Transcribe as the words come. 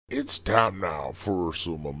It's time now for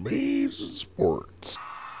some amazing sports.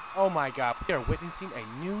 Oh my God, we are witnessing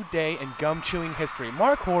a new day in gum chewing history.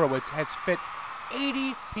 Mark Horowitz has fit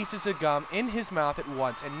 80 pieces of gum in his mouth at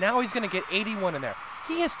once, and now he's going to get 81 in there.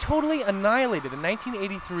 He has totally annihilated the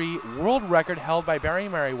 1983 world record held by Barry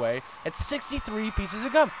Merriway at 63 pieces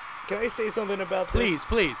of gum. Can I say something about this? Please,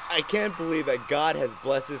 please. I can't believe that God has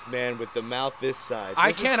blessed this man with the mouth this size.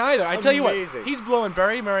 I can't either. I tell you what, amazing. he's blowing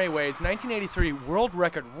Barry Merriway's 1983 world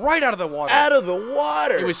record right out of the water. Out of the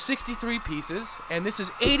water. It was 63 pieces, and this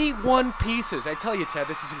is 81 pieces. I tell you, Ted,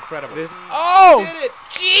 this is incredible. This Oh, did it.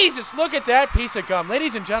 Jesus, look at that piece of gum.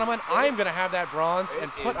 Ladies and gentlemen, I am going to have that bronze It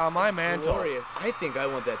and put is on my mantle. glorious. I think I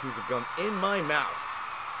want that piece of gum in my mouth.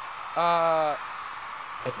 Uh,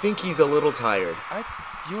 I think he's a little tired.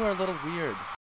 you are a little weird.